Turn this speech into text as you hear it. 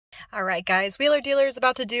All right, guys, Wheeler Dealer is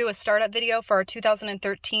about to do a startup video for our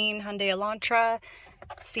 2013 Hyundai Elantra.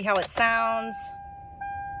 See how it sounds.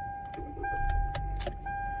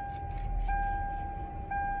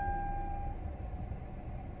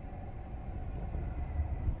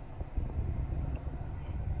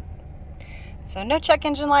 So no check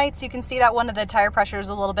engine lights. You can see that one of the tire pressure is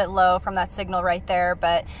a little bit low from that signal right there,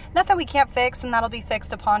 but nothing we can't fix, and that'll be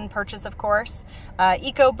fixed upon purchase, of course.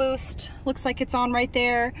 Eco Boost looks like it's on right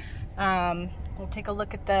there. We'll take a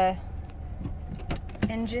look at the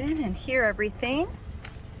engine and hear everything.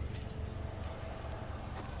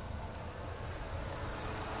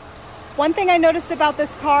 One thing I noticed about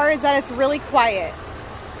this car is that it's really quiet.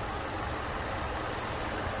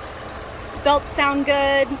 Belts sound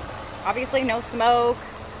good. Obviously no smoke,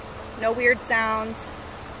 no weird sounds.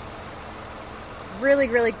 Really,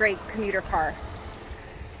 really great commuter car.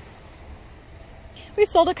 We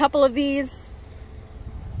sold a couple of these.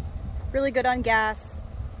 Really good on gas.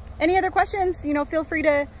 Any other questions, feel free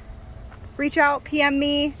to reach out, PM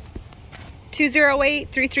me,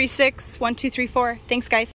 208-336-1234. Thanks, guys.